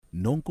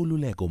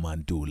Nonkululeko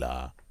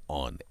Mantula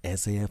on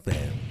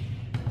SAFM.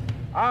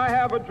 I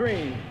have a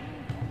dream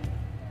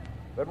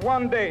that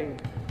one day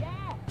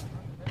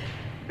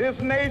this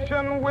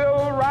nation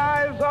will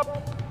rise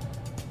up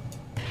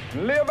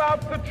and live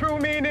out the true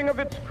meaning of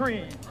its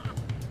creed.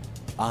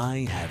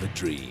 I have a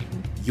dream.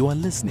 You are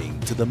listening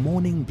to The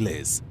Morning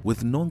Bliss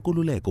with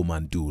Nonkululeko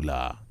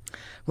Mantula.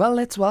 Well,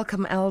 let's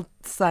welcome our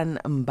son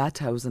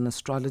Mbatha, who's an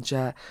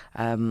astrologer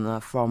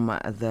from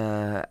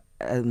the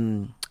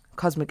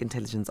Cosmic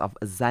Intelligence of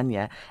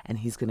Azania, and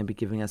he's going to be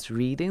giving us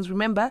readings.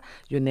 Remember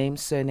your name,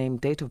 surname,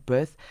 date of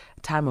birth,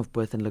 time of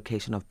birth, and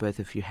location of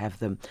birth if you have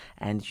them,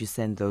 and you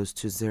send those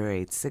to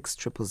 086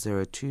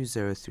 000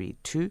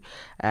 2032.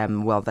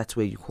 Well, that's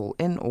where you call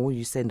in, or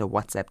you send a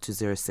WhatsApp to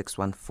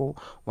 0614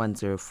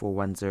 104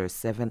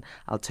 107.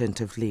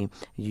 Alternatively,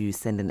 you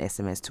send an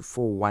SMS to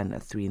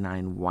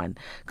 41391.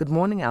 Good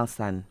morning,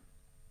 Alsan.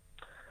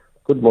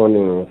 Good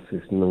morning,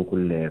 Sis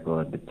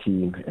Nonkululeko, the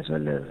team, as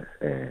well as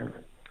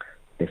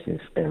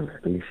SSM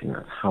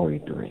listeners. How are you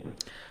doing?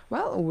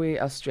 Well, we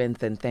are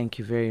strengthened. Thank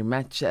you very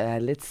much.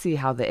 Let's see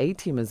how the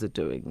A-teamers are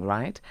doing,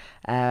 right?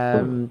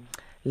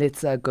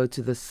 Let's go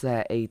to this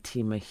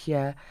A-teamer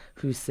here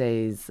who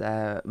says,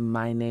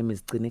 my name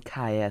is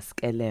Ginikaya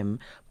Skelem,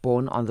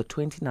 born on the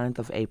 29th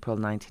of April,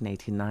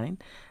 1989.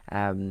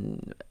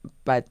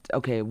 But,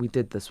 okay, we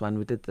did this one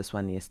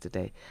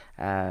yesterday.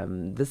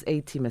 This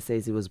A-teamer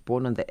says he was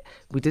born on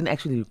we didn't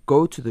actually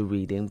go to the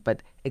reading,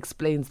 but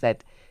explains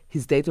that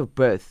his date of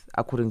birth,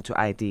 according to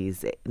ID,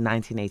 is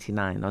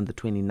 1989 on the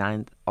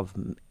 29th of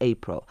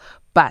April.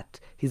 But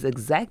his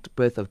exact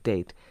birth of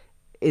date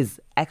is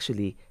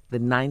actually the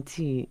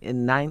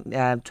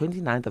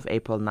 29th of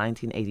April,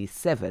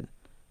 1987.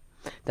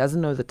 Doesn't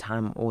know the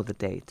time or the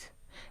date.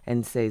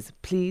 And says,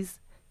 please,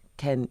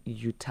 can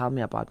you tell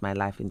me about my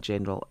life in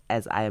general,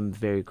 as I am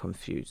very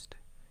confused.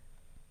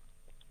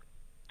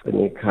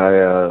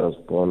 Nikaya was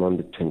born on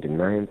the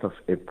 29th of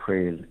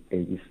April,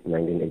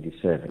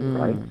 1987,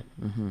 right?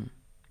 Mm-hmm.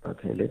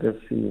 Okay, let us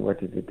see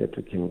what is it that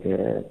we can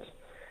get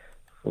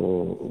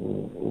for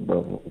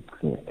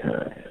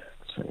Nikaya,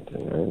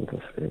 29th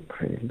of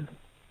April.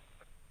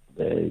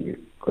 There you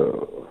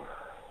go.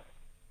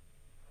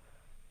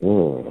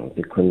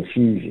 The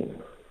confusion.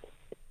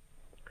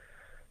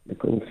 The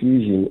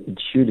confusion, it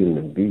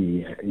shouldn't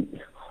be.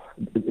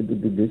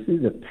 This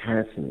is a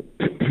person.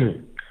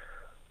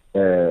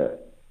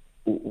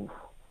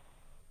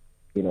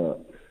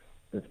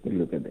 Let's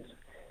look at this.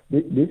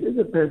 This is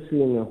a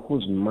person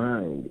whose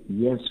mind,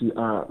 yes, you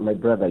are, my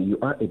brother, you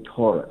are a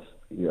Taurus.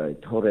 You are a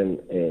Tauran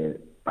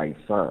by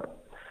sun.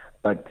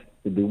 But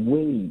the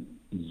way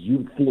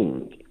you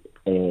think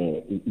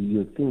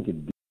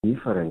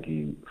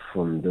differently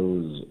from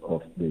those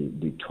of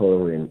the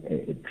Tauran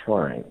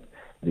tribe.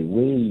 The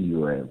way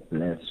you are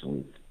blessed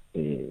with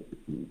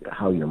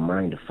how your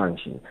mind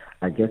functions,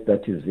 I guess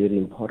that is very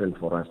important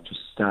for us to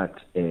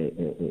start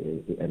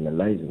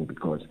analyzing,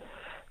 because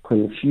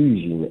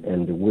confusion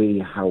and the way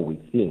how we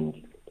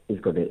think is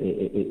got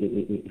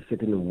a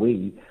certain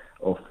way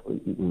of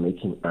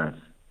making us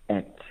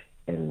act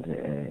and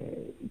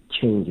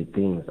change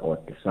things or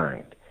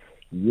decide.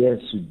 Yes,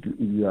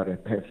 you are a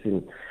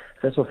person.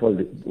 First of all,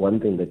 the one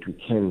thing that we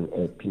can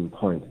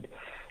pinpoint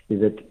is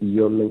that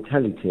your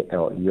mentality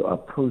or your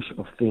approach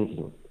of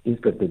thinking is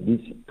got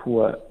this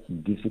poor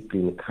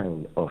discipline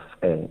kind of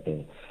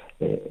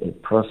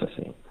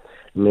processing,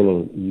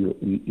 meaning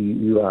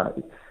you are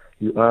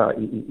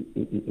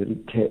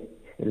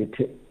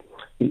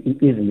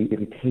easily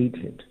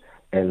irritated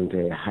and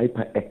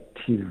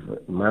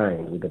hyperactive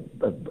mind.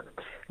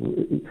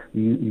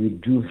 You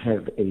do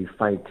have a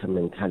fighter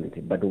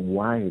mentality, but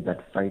why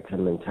that fighter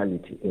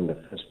mentality in the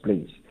first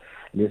place?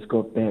 Let's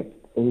go back.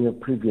 In your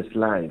previous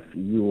life,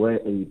 you were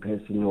a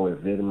person who were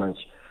very much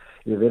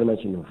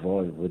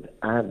involved with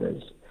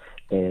others,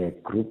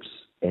 groups,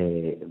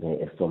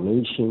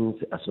 formations,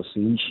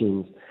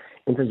 associations,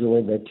 in such a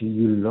way that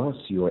you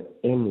lost your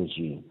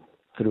energy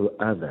through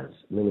others,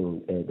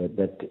 meaning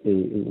that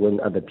when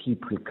other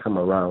people come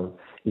around,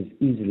 it's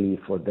easily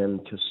for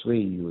them to sway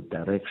your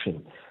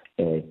direction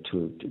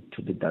to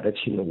the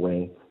direction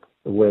where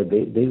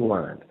they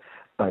want.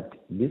 But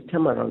this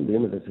time around, the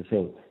universe is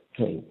saying,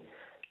 hey,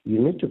 you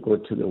need to go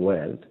to the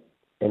world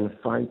and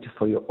fight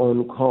for your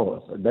own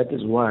cause. That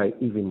is why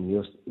even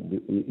your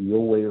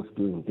way of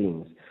doing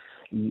things,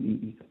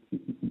 you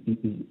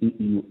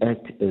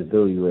act as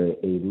though you were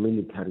a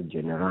military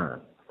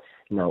general.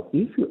 Now,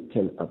 if you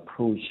can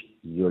approach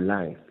your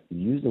life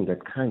using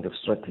that kind of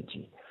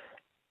strategy,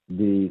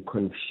 the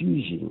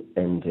confusion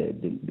and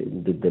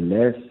the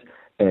less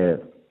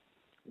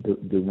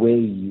the way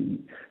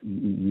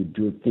you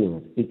do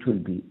things, it will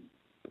be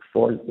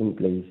fall in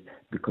place,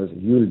 because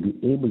you'll be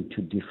able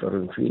to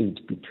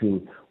differentiate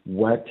between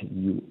what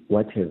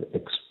has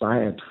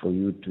expired for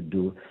you to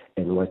do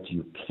and what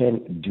you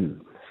can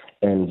do.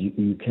 And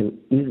you can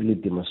easily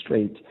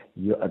demonstrate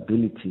your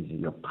abilities,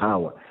 your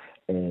power,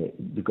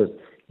 because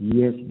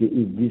yes, there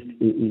is this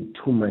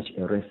too much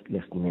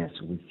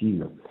restlessness with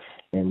you,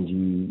 and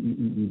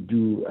you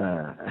do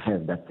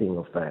have that thing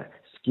of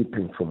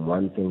skipping from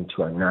one thing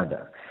to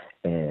another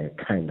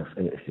kind of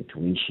a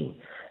situation.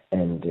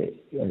 And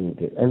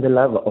the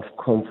love of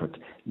comfort.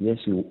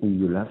 Yes, you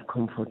love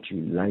comfort.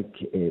 You like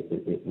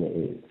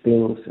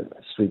things,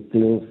 sweet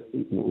things,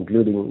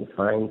 including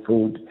fine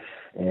food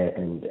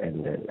and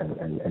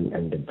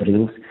the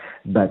drinks.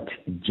 But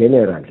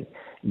generally,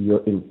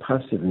 your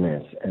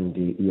impulsiveness and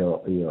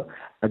your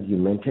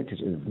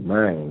argumentative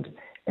mind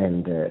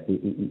and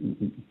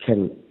it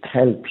can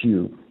help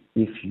you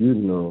if you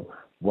know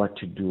what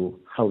to do,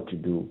 how to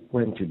do,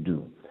 when to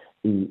do.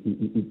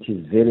 It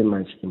is very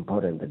much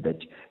important that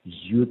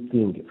you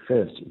think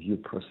first, you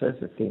process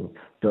a thing.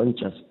 Don't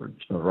just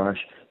rush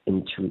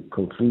into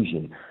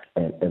conclusion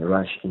and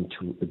rush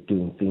into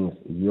doing things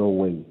your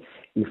way.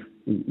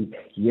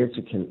 Yes,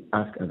 you can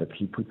ask other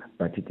people,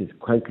 but it is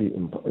highly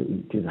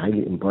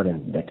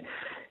important that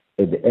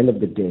at the end of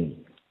the day,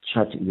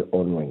 chart your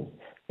own way,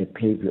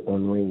 pave your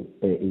own way,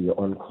 your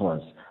own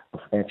course of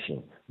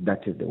action.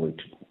 That is the way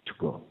to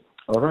go.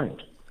 All right.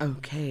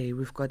 Okay,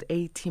 we've got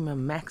A-teamer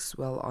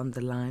Maxwell on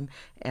the line.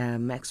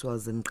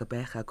 Maxwell's in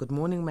Gqeberha. Good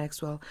morning,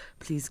 Maxwell.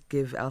 Please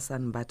give Elsa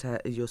and Mbatha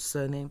your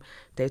surname,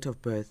 date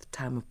of birth,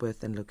 time of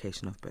birth, and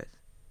location of birth.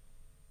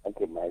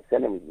 Okay, my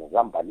surname is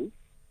Zambali.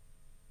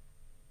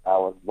 I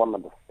was born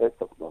on the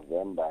 1st of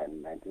November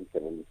in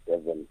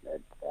 1977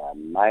 at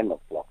 9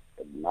 o'clock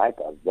at night.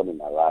 I was born in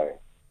Harare.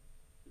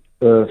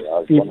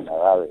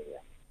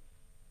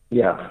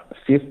 Yeah,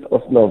 5th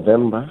of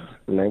November,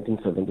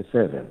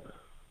 1977.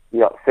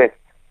 Yeah, 1st.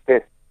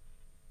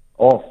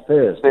 Oh,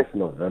 1st of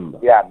November.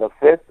 Yeah, the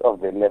 1st of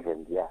the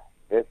 11th, yeah.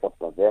 1st of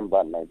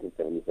November,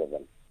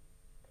 1977.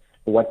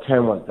 What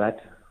time was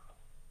that?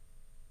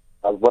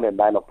 I was born at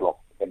 9 o'clock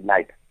at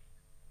night.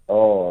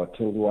 Oh,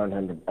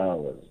 2100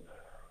 hours.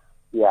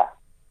 Yeah,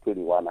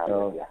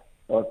 2100, yeah.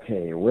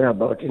 Okay, where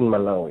about in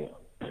Malawi?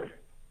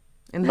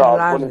 In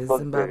Harare,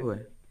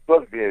 Zimbabwe.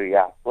 Salisbury,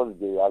 yeah.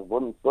 Salisbury. I was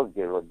born in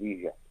Salisbury,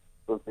 Rhodesia.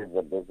 Salisbury is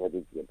the best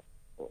region.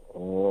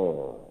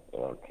 Oh,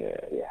 okay.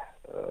 Yeah.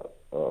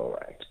 All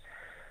right.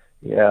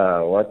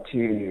 Yeah,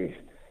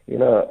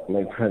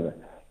 my brother,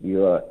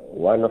 you are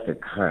one of a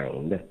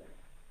kind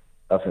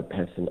of a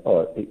person.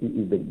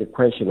 The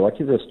question, what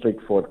is a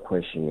straightforward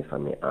question, if I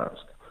may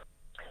ask?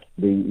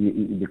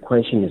 The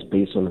question is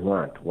based on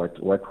what? What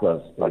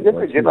was? Just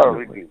a general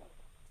review.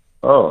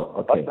 Oh,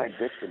 okay. What's my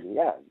destiny?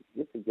 Yeah,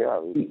 just a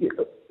general review.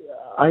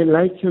 I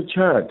like your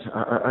chart.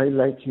 I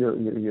like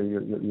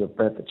your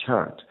birth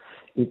chart.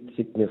 It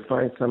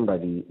signifies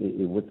somebody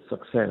with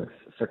success.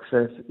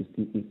 Success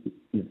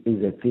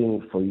is a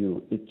thing for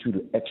you. It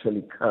should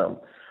actually come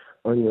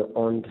on your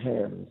own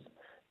terms,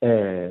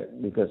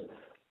 because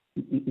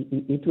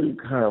it will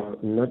come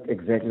not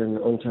exactly on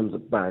your own terms,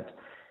 but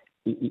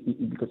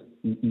because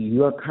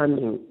you are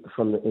coming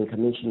from the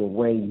incarnation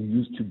where you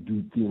used to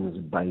do things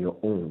by your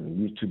own,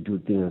 you used to do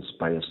things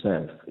by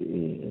yourself.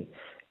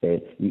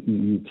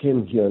 You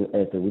came here on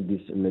earth with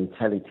this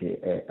mentality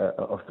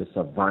of the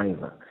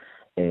survivor,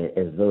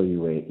 as though you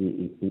were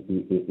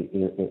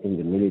in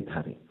the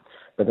military.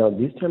 But now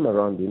this time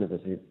around, the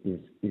universe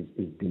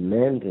is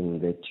demanding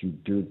that you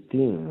do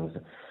things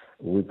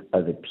with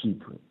other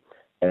people.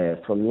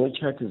 From your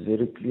chart, it's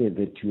very clear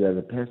that you are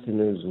the person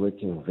who is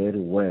working very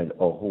well,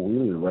 or who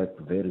will work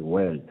very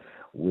well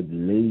with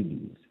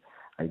ladies.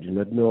 I do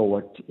not know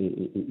what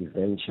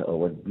venture or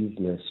what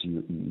business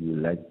you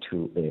like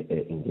to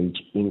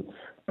engage in,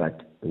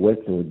 but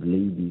working with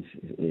ladies,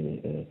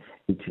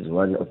 that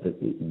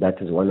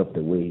is one of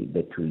the ways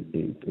that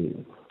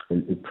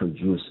will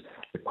produce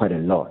quite a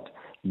lot.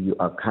 You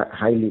are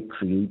highly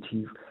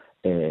creative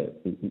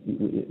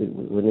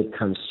when it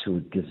comes to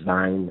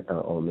design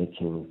or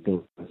making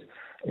things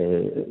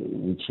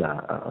which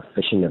are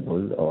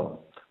fashionable or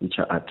which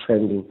are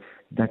trending.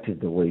 That is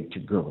the way to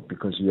go,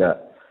 because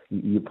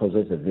you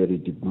possess a very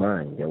deep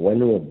mind. And when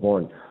you were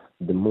born,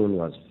 the moon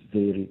was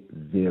very,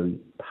 very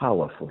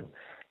powerful,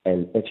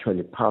 and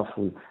actually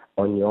powerful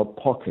on your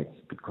pockets,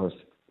 because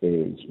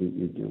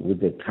with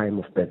the time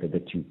of birth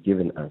that you've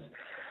given us,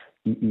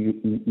 you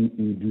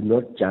do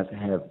not just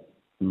have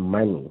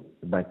money,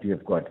 but you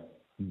have got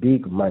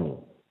big money,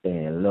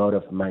 a lot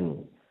of money.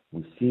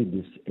 We see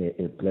this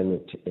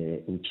planet,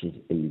 which is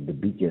the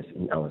biggest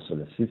in our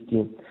solar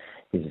system,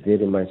 is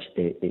very much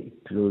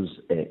close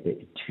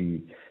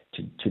to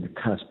the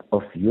cusp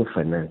of your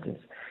finances.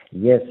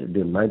 Yes,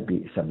 there might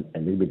be a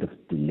little bit of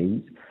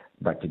delays,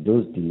 but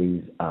those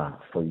delays are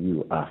for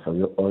you, are for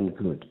your own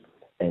good.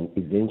 And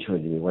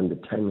eventually, when the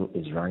timing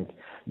is right,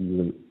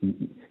 you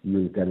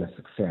will gain a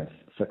success.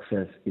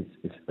 Success is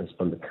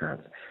on the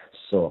cards.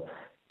 So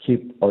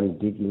keep on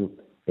digging.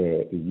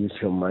 Use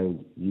your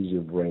mind, use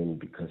your brain,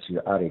 because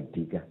you are a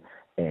digger,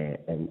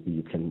 and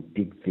you can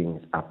dig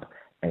things up,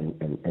 and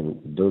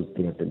those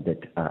things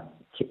that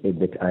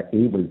are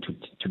able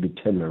to be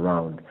turned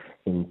around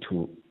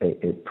into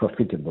a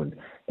profitable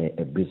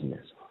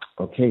business.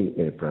 Okay,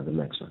 Brother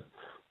Maxwell.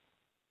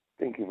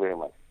 Thank you very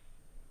much.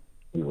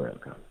 You're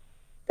welcome.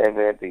 Have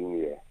a happy new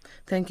year.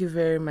 Thank you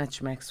very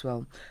much,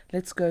 Maxwell.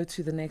 Let's go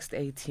to the next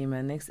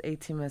A-teamer. Next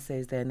A-teamer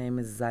says their name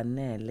is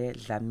Zanele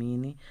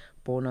Dlamini,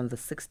 born on the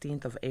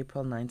 16th of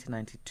April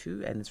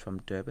 1992, and is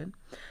from Durban.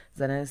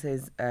 Zanele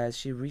says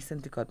she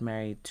recently got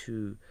married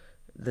to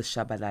the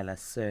Shabalala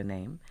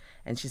surname,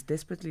 and she's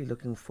desperately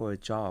looking for a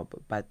job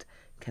but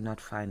cannot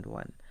find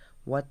one.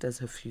 What does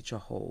her future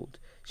hold?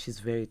 She's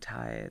very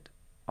tired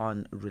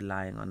on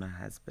relying on her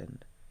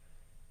husband.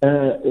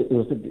 It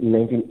was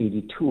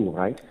 1982,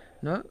 right?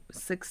 No,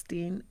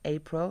 16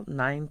 April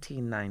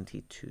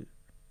 1992.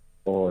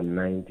 Or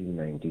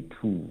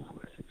 1992,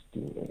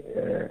 16.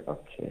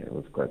 Okay,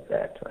 we've got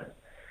that one.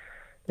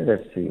 Let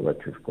us see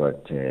what we've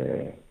got.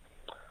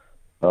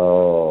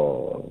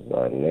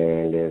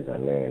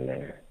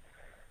 Zanele.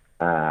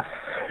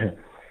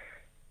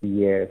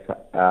 Yes,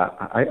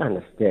 I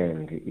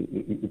understand.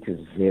 It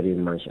is very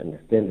much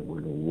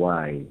understandable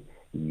why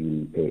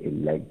you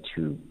like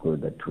to go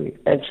that way.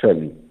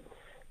 Actually,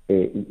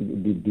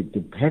 the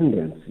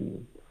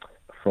dependency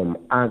from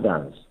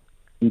others,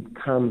 it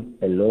comes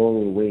a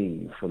long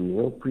way from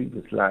your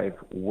previous life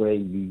where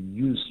you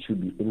used to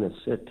be in a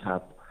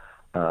setup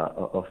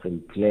of a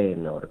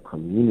clan or a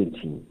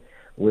community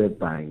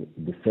whereby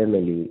the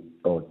family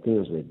or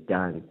things were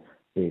done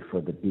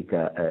for the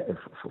bigger,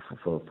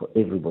 for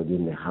everybody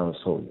in the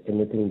household.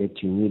 Anything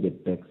that you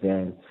needed back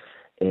then,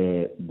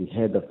 the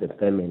head of the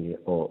family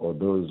or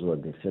those who are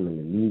the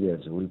family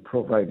leaders will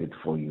provide it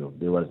for you.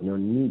 There was no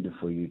need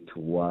for you to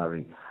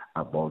worry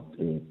about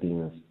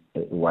things,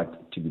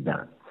 what to be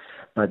done.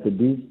 But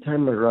this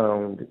time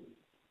around,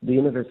 the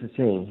universe is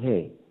saying,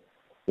 hey,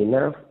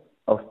 enough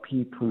of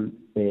people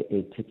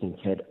taking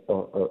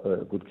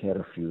good care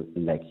of you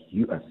like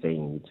you are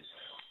saying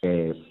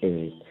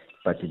it.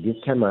 But this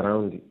time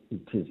around,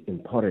 it is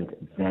important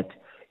that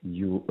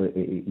you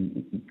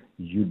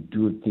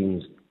do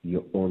things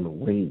your own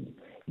way.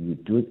 You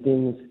do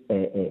things.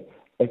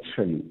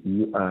 Actually,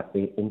 you are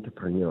an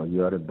entrepreneur.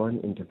 You are a born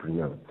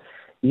entrepreneur.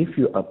 If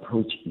you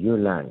approach your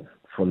life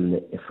from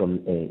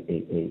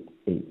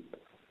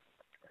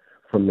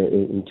an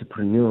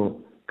entrepreneur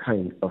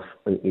kind of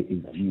a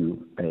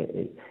view,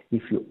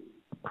 if you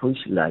approach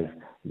life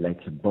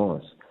like a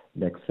boss,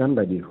 like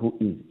somebody who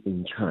is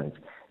in charge,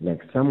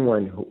 like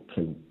someone who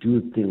can do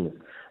things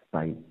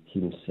by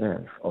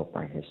himself or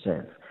by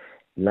herself,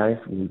 life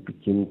will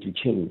begin to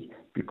change.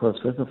 Because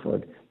first of all,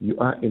 you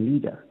are a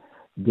leader.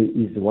 There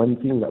is one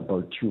thing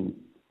about you.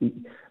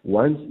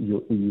 Once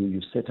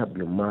you set up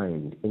your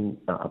mind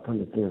upon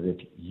the things that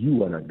you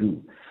want to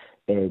do,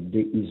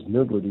 there is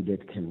nobody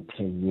that can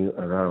turn you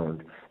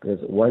around.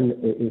 There's one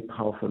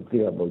powerful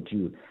thing about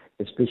you,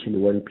 especially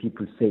when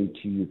people say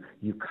to you,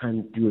 you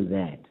can't do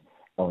that,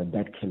 or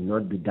that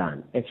cannot be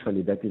done.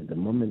 Actually, that is the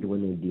moment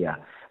when they are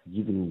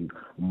giving you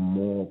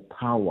more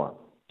power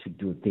to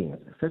do things.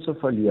 First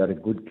of all, you are a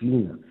good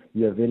cleaner.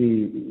 You are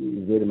very,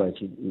 very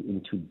much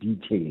into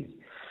details.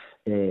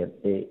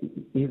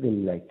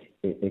 Even like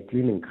a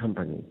cleaning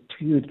company,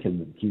 to you it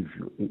can give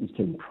you, it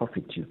can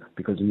profit you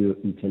because you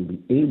can be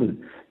able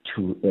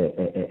to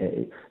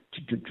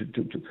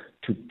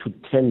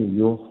turn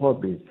your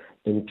hobbies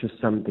into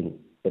something,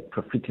 a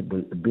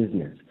profitable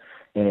business.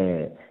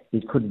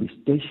 It could be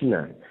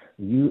stationery.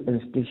 You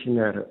and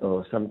stationery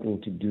or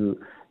something to do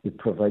with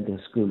providing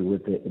school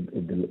with a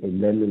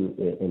learning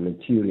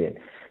material.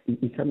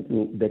 It's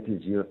something that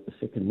is your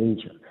second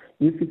nature.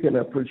 If you can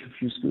approach a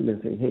few schools and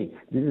say, "Hey,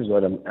 this is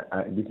what I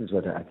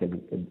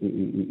can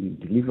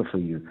deliver for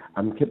you.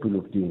 I'm capable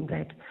of doing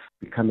that.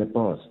 Become a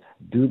boss.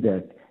 Do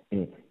that.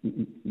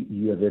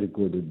 You are very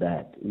good at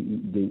that.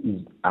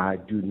 I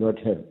do not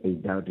have a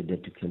doubt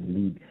that you can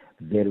lead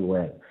very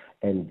well."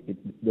 And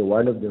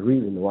one of the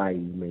reasons why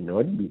you may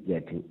not be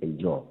getting a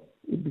job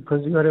is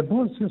because you are a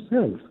boss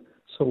yourself.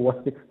 So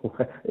why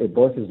a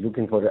boss is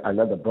looking for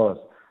another boss?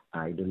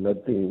 I do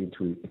not think it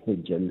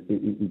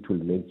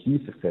will make you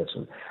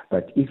successful.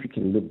 But if you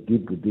can look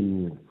deep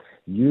within you,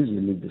 use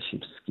your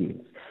leadership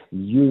skills.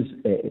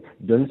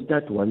 Don't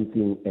start one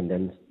thing and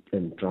then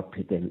drop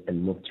it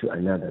and move to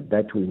another.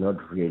 That will not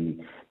really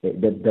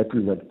that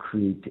will not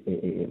create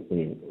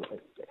a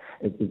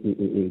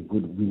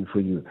good win for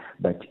you.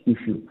 But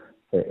if you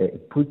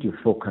put your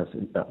focus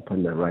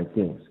upon the right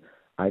things,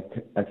 I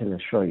can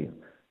assure you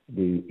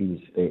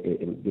there's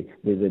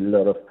a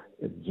lot of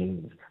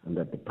gains on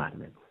that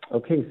department.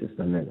 Okay,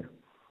 Sister Nana.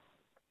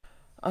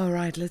 All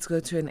right, let's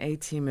go to an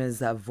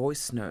A-teamer's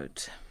voice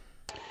note.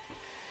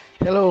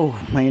 Hello,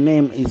 my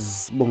name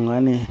is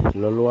Bongani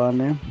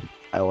Lolwane.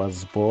 I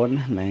was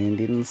born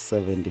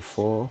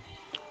 1974,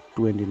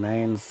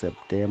 29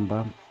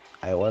 September.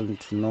 I want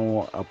to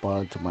know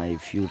about my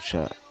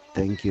future.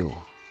 Thank you.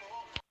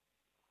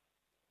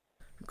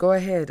 Go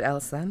ahead,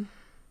 Elsan.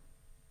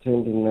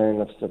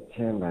 29 of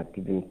September. I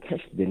didn't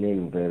catch the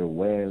name very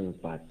well,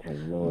 but I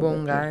know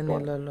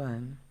Bongani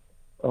Lolwane.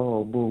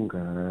 Oh,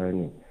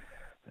 Bongani.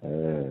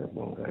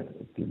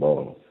 Bongani.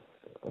 Dibong.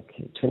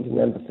 Okay,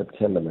 29th of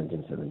September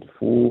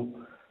 1974.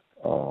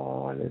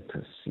 Oh, let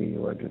us see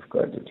what we've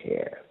got it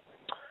here.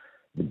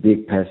 The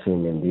big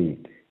person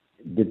indeed.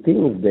 the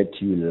things that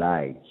you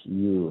like,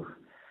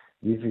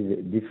 this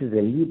is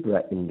a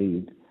Libra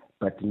indeed,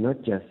 but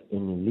not just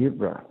any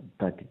Libra,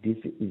 but this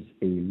is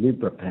a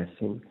Libra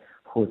person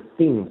who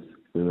thinks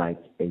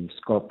like a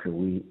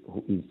Scorpio,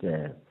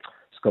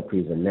 Scorpio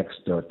is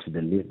next door to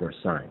the Libra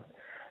sign.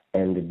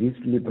 And this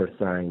Libra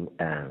sign,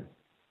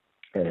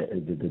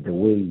 the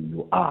way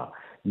you are,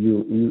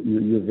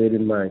 you very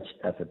much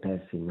as a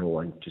person who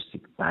want to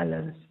seek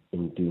balance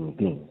in doing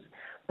things.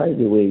 By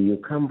the way, you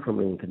come from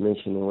an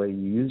incarnation where you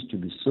used to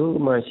be so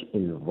much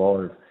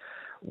involved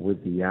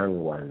with the young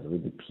ones,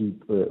 with the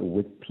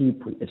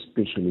people,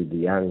 especially the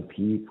young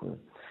people,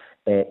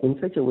 in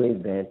such a way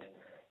that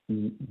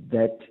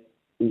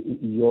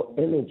your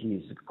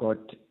energy has got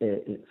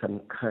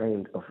some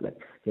kind of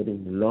like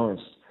getting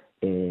lost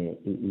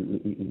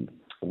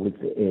with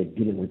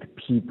dealing with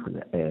people,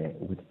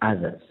 with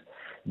others.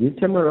 This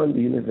time around,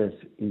 the universe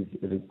is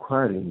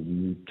requiring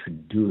you to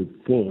do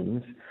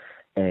things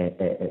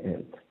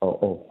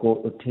or go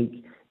or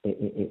take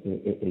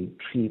a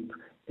trip,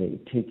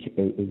 take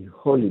a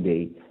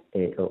holiday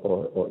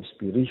or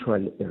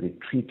spiritual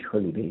retreat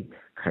holiday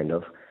kind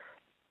of,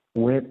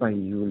 whereby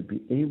you will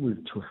be able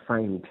to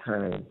find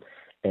time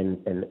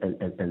and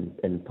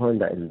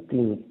ponder and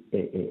think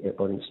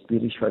on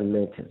spiritual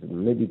matters,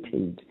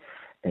 meditate,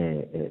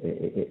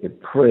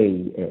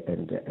 pray,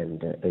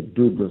 and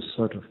do those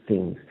sort of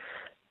things,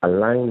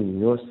 aligning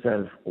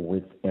yourself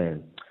with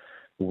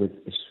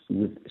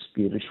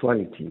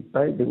spirituality.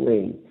 By the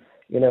way,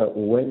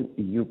 when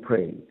you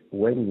pray,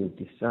 when you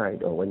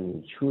decide or when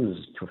you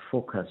choose to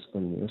focus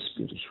on your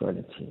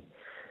spirituality,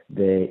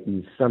 there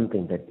is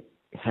something that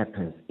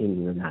happens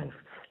in your life.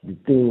 The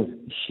things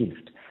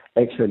shift.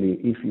 Actually,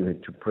 if you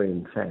had to pray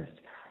and fast,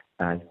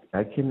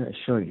 I can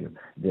assure you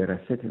there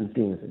are certain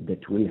things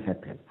that will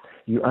happen.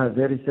 You are a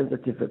very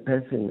sensitive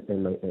person,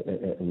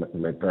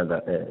 my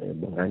brother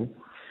Bongani.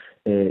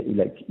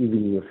 Like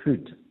even your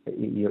feet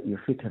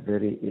are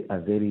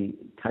very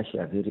touchy,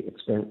 are very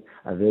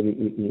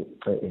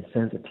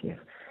sensitive.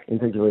 In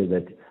such a way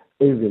that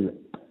even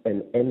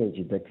an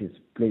energy that is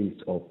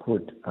placed or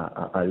put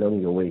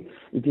along your way,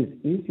 it is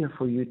easier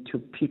for you to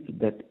pick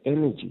that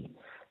energy,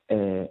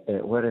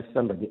 whereas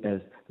somebody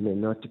else may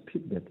not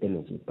pick that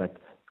energy. But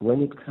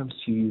when it comes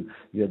to you,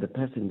 you are the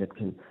person that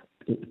can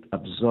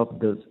absorb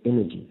those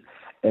energies,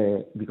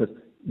 because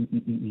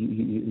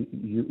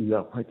you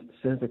are quite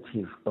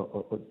sensitive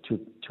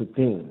to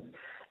things,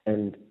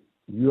 and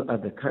you are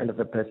the kind of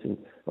a person,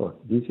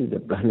 this is a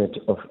planet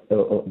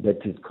that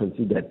is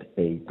considered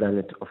a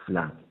planet of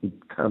love. It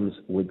comes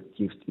with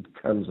gifts, it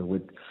comes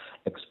with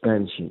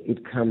expansion,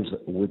 it comes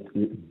with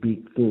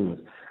big things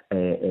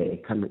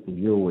coming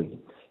your way.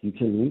 You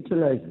can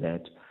utilize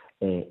that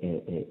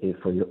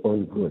for your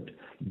own good.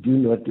 Do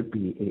not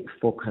be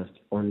focused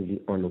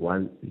only on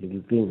one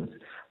little thing,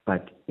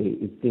 but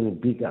think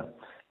bigger.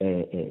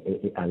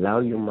 Allow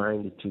your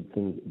mind to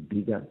think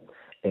bigger.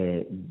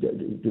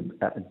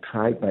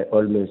 Try by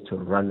all means to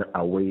run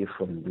away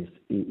from this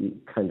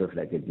kind of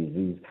like a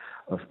disease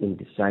of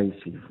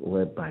indecisive,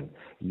 whereby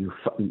you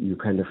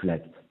kind of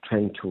like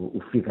trying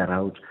to figure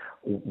out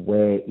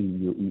where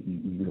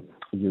you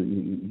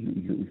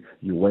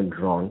went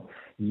wrong.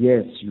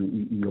 Yes,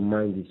 your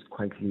mind is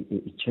quite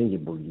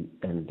changeable,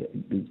 and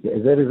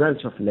as a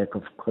result of lack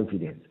of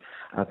confidence,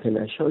 I can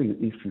assure you,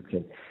 if you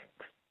can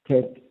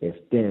take a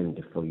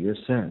stand for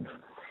yourself.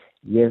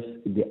 Yes,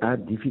 there are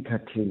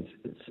difficulties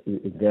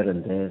there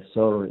and there,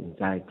 sorrow,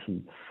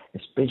 anxiety,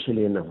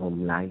 especially in the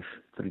home life,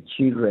 through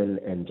children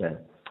and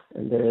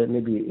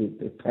maybe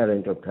a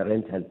parent or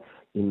parental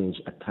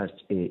image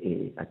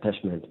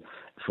attachment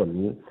from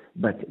you.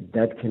 But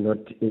that cannot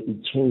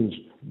change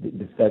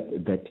the fact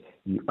that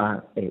you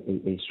are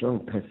a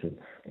strong person,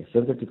 a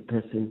sensitive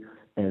person,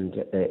 and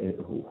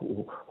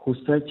who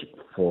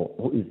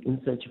is in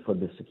search for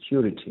the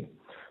security.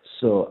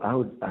 So I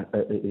would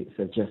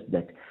suggest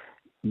that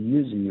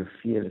use your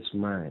fearless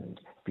mind,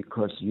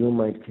 because your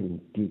mind can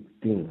dig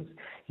things.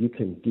 You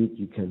can dig,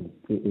 you can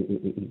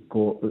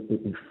go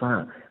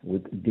far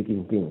with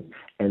digging things.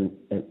 And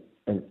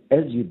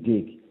as you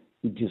dig,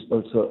 it is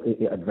also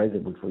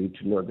advisable for you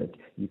to know that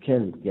you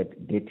can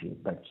get dirty,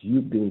 but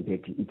you being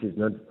dirty, it is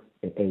not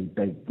a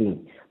bad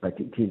thing, but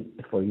it is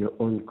for your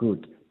own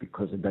good,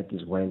 because that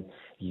is when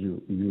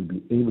you'll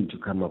be able to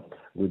come up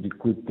with the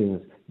good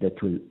things that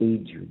will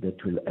aid you,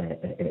 that will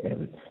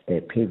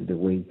pave the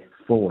way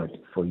forward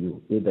for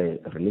you, either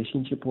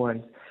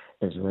relationship-wise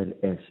as well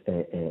as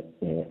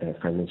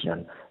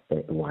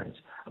financial-wise.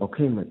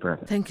 Okay, my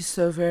brother. Thank you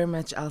so very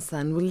much,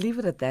 Alsan. We'll leave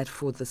it at that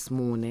for this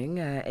morning.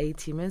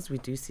 A-teamers, we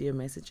do see your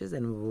messages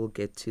and we will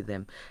get to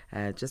them.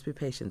 Just be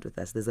patient with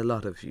us. There's a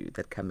lot of you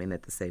that come in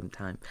at the same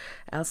time.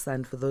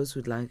 Alsan, for those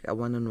who'd like a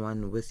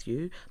one-on-one with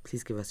you,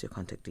 please give us your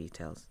contact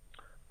details.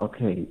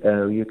 Okay,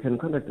 you can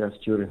contact us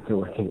during the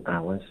working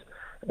hours,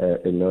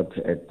 not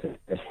at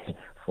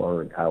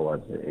 4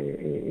 hours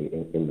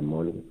in the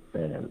morning,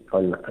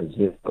 on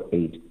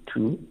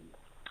 082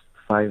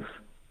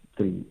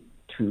 532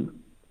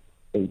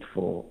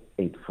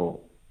 8484,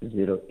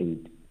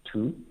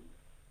 082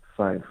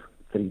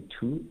 532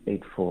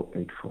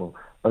 328484.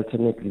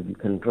 Alternatively, you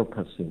can drop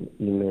us an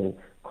email,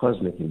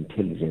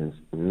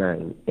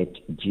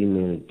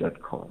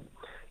 cosmicintelligence9@gmail.com.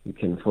 You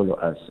can follow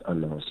us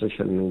on our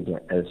social media,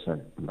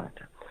 Elsa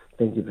Mbatha.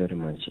 Thank you very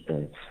much,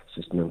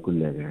 Sister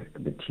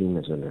Nonkululeko, the team,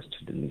 as well as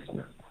to the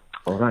listener.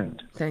 All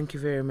right. Thank you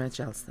very much,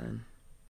 Alstan.